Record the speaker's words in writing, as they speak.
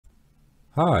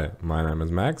Hi, my name is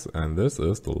Max and this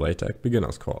is the LaTeX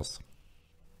beginners course.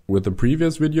 With the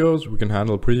previous videos we can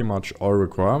handle pretty much all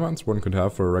requirements one could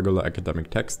have for a regular academic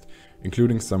text,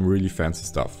 including some really fancy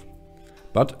stuff.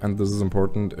 But, and this is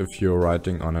important if you're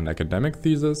writing on an academic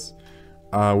thesis,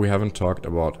 we haven't talked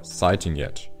about citing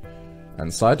yet.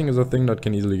 And citing is a thing that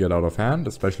can easily get out of hand,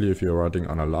 especially if you're writing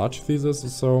on a large thesis or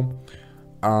so.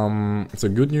 So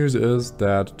good news is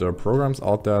that there are programs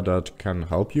out there that can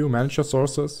help you manage your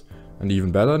sources. And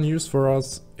even better news for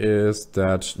us is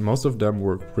that most of them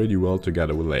work pretty well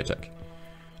together with LaTeX.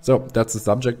 So that's the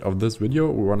subject of this video.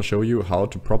 We want to show you how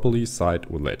to properly cite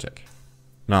with LaTeX.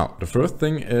 Now, the first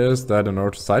thing is that in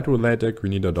order to cite with LaTeX, we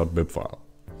need a .bib file.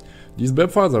 These bib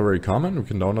files are very common. We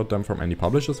can download them from any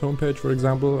publisher's homepage, for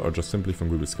example, or just simply from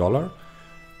Google Scholar.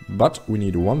 But we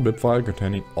need one bib file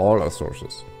containing all our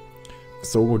sources.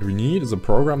 So what we need is a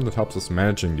program that helps us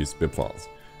managing these bib files.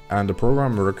 And the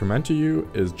program I recommend to you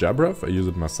is JabRef. I use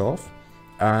it myself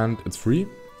and it's free,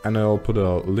 and I'll put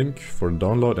a link for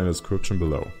download in the description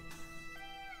below.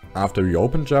 After we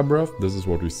open JabRef, this is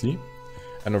what we see.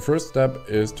 And the first step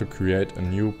is to create a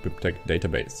new BibTeX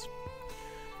database.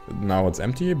 Now it's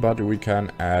empty, but we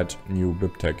can add new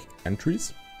BibTeX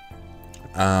entries.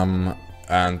 And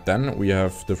then we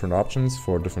have different options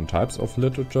for different types of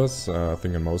literatures. I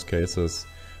think in most cases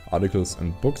articles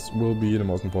and books will be the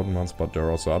most important ones, but there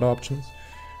are also other options.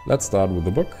 Let's start with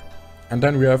the book. And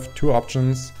then we have two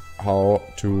options how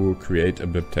to create a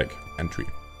BibTeX entry.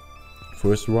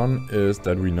 First one is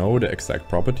that we know the exact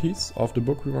properties of the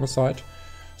book we want to cite.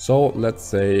 So let's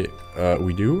say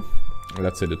we do.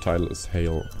 Let's say the title is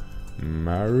Hail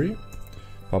Mary,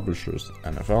 publishers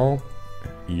NFL,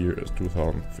 year is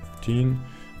 2015,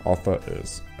 author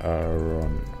is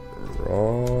Aaron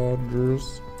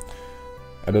Rodgers.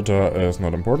 Editor is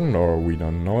not important, or we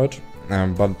don't know it.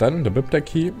 But then the BibTeX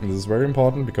key, this is very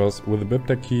important because with the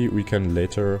BibTeX key we can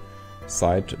later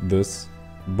cite this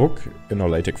book in a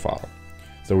LaTeX file.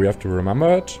 So we have to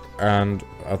remember it, and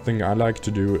a thing I like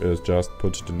to do is just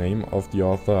put the name of the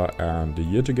author and the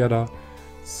year together.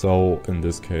 So in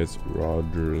this case,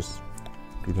 Rodgers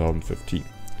 2015.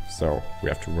 So we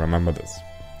have to remember this.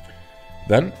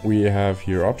 Then we have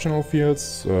here optional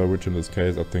fields, which in this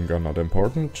case I think are not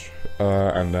important.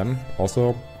 And then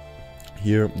also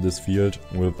here this field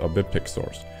with a BibTeX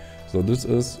source. So this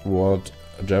is what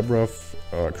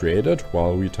JabRef created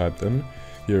while we typed in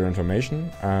here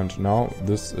information. And now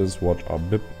this is what our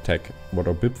bib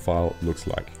file looks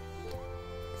like.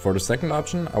 For the second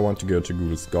option, I want to go to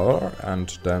Google Scholar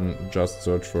and then just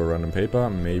search for a random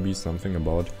paper, maybe something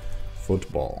about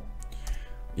football.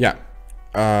 Yeah.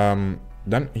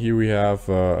 Then here we have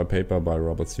a paper by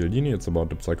Robert Cialdini. It's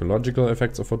about the psychological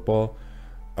effects of football.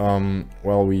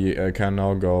 Well, we can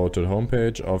now go to the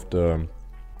homepage of the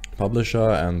publisher,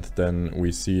 and then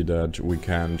we see that we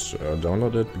can't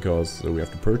download it because we have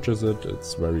to purchase it.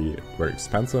 It's very, very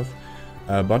expensive.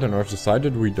 But in order to cite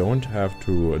it, we don't have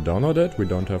to download it. We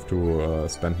don't have to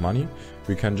spend money.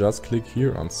 We can just click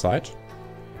here on Cite.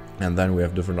 And then we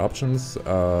have different options.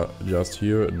 Just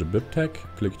here, the BibTeX.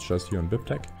 Click just here on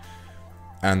BibTeX.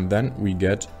 And then we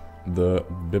get the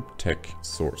BibTeX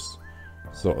source.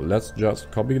 So let's just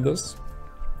copy this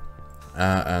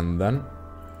and then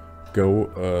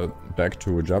go back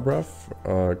to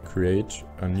JabRef, create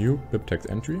a new BibTeX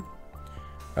entry,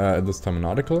 this time an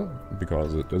article,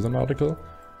 because it is an article.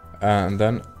 And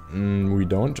then we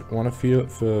don't want to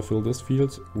fill this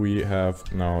field. We have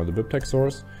now the BibTeX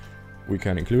source. We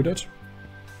can include it.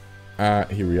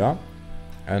 Here we are.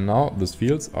 And now these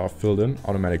fields are filled in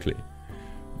automatically.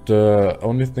 The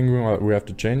only thing we have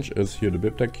to change is here the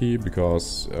BibTeX key,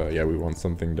 because yeah, we want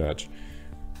something that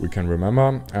we can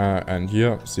remember. And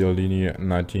here, Cialdini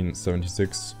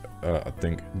 1976, I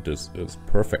think this is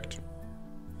perfect.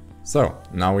 So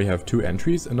now we have two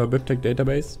entries in our BibTeX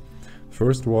database.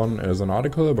 First one is an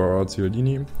article about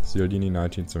Cialdini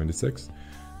 1976,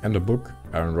 and a book,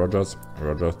 Aaron Rodgers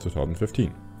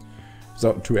 2015.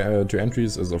 So two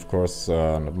entries is of course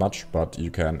not much, but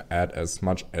you can add as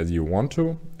much as you want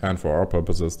to, and for our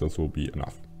purposes this will be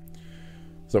enough.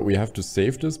 So we have to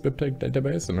save this BibTeX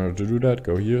database. In order to do that,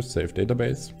 go here, Save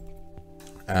Database,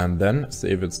 and then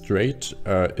save it straight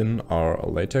in our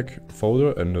LaTeX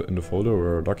folder, in the folder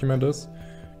where our document is.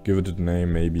 Give it a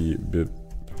name, maybe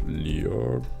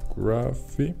Bibliography,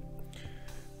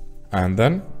 and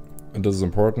then, and this is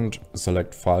important,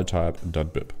 select file type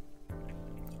 .bib.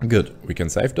 Good, we can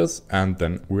save this, and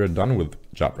then we're done with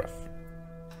JabRef.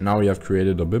 Now we have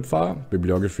created a bib file,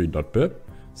 bibliography.bib,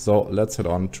 so let's head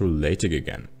on to LaTeX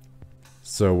again.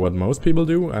 So what most people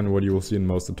do, and what you will see in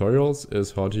most tutorials,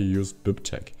 is how to use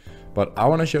BibTeX. But I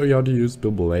want to show you how to use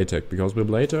BibLaTex, because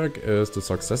BibLaTex is the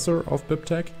successor of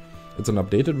BibTeX. It's an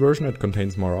updated version, it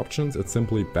contains more options, it's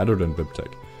simply better than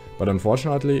BibTeX. But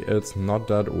unfortunately, it's not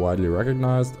that widely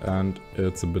recognized and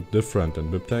it's a bit different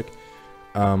than BibTeX.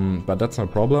 But that's no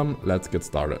problem, let's get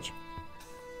started.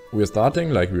 We're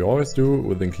starting, like we always do,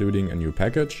 with including a new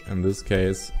package. In this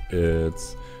case,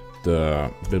 it's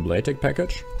the BibLaTex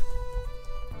package.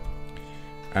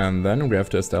 And then we have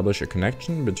to establish a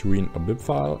connection between a bib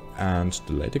file and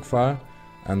the LaTeX file.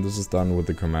 And this is done with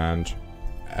the command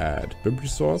add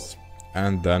bibresource.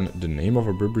 And then the name of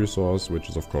a bibresource, which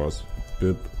is of course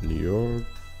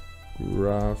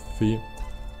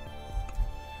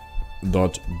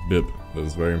bibliography.bib. This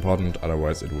is very important,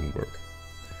 otherwise it wouldn't work.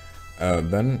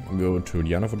 Then go to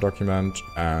the end of a document,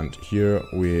 and here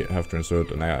we have to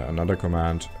insert another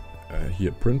command,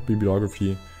 here print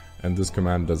bibliography. And this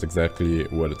command does exactly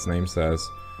what its name says.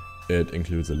 It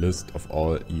includes a list of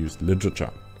all used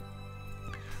literature.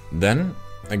 Then,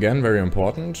 again very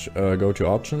important, go to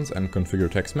options and configure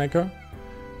text maker.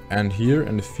 And here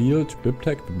in the field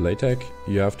BibLaTex,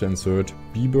 you have to insert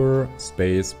Bieber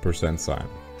space %sign.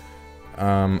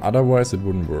 Otherwise it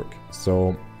wouldn't work.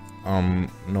 So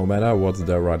no matter what's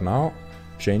there right now,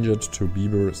 change it to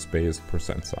Bieber space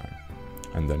 %sign.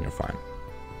 And then you're fine.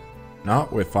 Now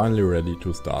we're finally ready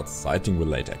to start citing with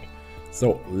LaTeX.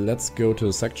 So let's go to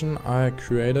the section I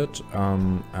created,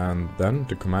 and then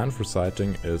the command for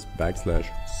citing is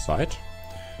 \cite,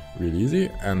 really easy,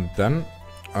 and then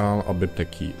a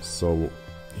BibTeX key. So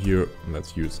here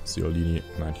let's use Cialdini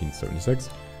 1976,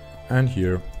 and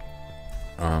here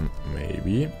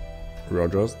maybe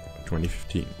Rogers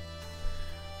 2015.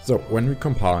 So when we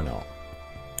compile now,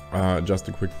 just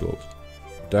a quick build,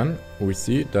 then we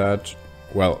see that,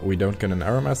 well, we don't get an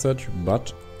error message,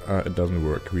 but it doesn't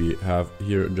work. We have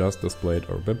here just displayed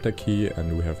our BibTeX key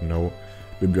and we have no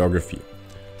bibliography.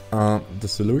 The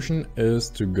solution is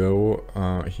to go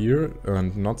here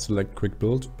and not select quick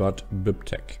build, but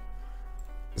BibTeX.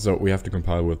 So we have to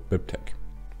compile with BibTeX.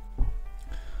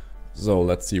 So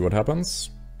let's see what happens.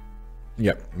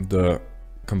 Yeah, the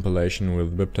compilation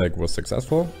with BibTeX was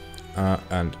successful.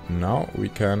 And now we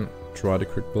can try the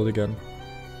quick build again.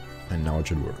 And now it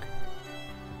should work.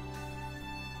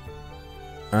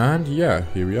 And yeah,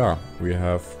 here we are. We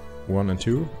have 1 and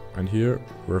 2, and here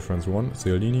reference 1,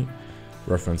 Cialdini,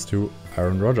 reference 2,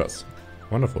 Aaron Rodgers.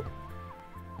 Wonderful.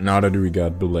 Now that we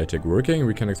got BibLaTex working,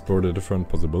 we can explore the different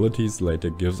possibilities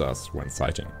LaTeX gives us when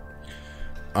citing.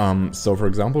 So for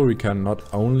example, we can not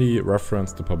only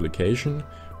reference the publication,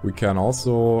 we can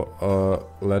also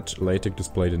let LaTeX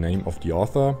display the name of the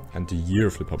author and the year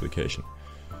of the publication.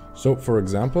 So for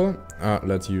example,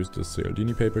 let's use the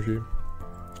Cialdini paper here.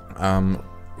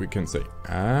 We can say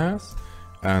as,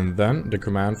 and then the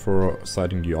command for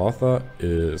citing the author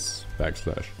is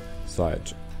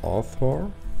 \cite author,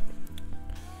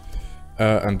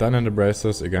 and then in the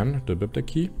braces again the BibTeX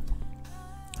key,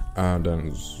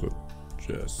 then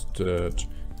suggested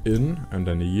in, and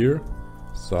then the year,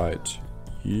 cite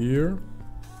year,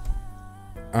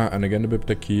 and again the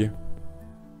BibTeX key,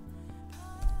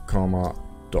 comma, ...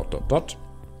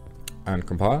 and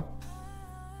compile.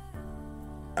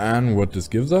 And what this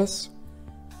gives us,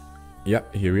 yeah,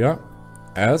 here we are,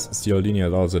 as Cialdini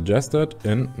had also suggested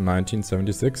in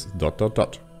 1976, ...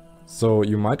 So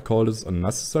you might call this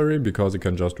unnecessary because you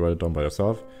can just write it down by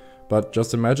yourself. But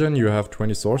just imagine you have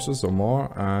 20 sources or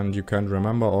more and you can't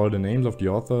remember all the names of the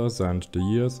authors and the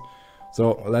years.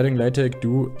 So letting LaTeX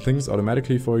do things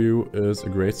automatically for you is a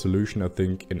great solution, I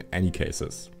think, in any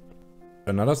cases.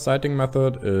 Another citing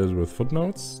method is with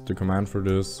footnotes. The command for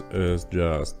this is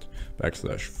just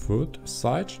 \foot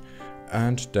cite,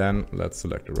 and then let's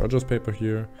select the Rogers paper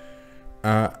here.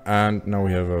 And now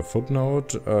we have a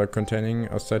footnote containing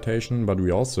a citation, but we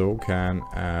also can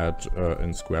add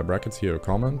in square brackets here a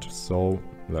comment. So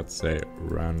let's say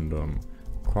random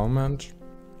comment,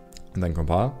 and then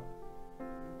compile.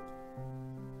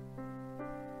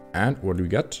 And what do we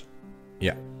get?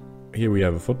 Yeah, here we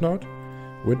have a footnote,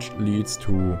 which leads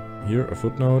to here a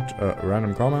footnote, a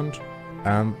random comment,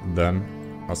 and then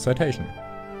a citation.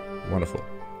 Wonderful.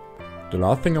 The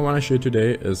last thing I want to show you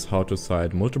today is how to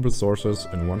cite multiple sources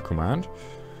in one command.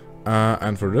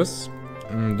 And for this,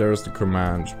 there is the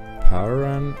command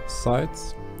paren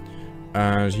cites,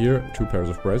 and here 2 pairs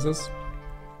of braces.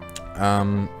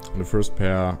 The first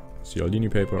pair Cialdini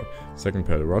paper, second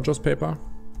pair the Rogers paper,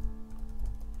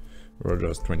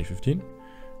 Rogers 2015,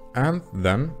 and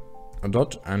then a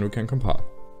dot, and we can compile.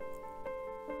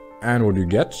 And what you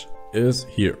get is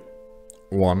here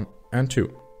 1 and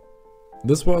 2.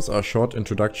 This was a short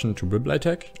introduction to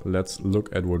BibLaTex. Let's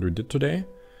look at what we did today.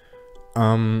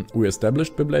 We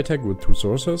established BibLaTex with 2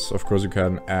 sources. Of course, you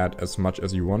can add as much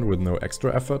as you want with no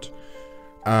extra effort.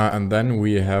 And then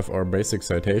we have our basic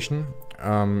citation.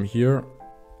 Here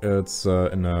it's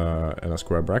in a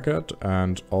square bracket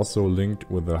and also linked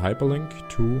with a hyperlink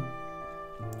to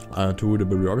the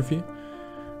bibliography.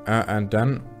 And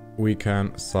then we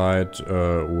can cite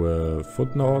with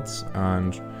footnotes,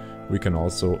 and we can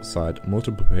also cite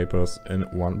multiple papers in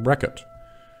one bracket.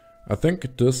 I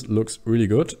think this looks really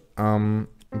good,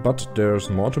 but there's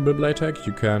more to BibLaTex.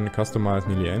 You can customize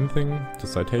nearly anything, the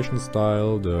citation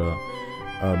style, the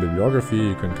bibliography,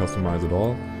 you can customize it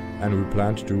all, and we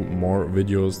plan to do more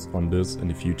videos on this in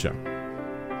the future.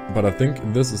 But I think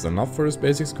this is enough for this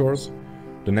basics course.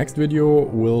 The next video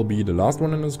will be the last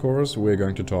one in this course. We're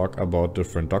going to talk about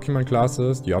different document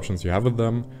classes, the options you have with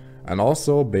them, and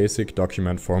also basic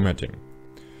document formatting.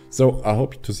 So I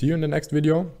hope to see you in the next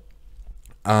video.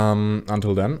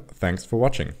 Until then, thanks for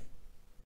watching.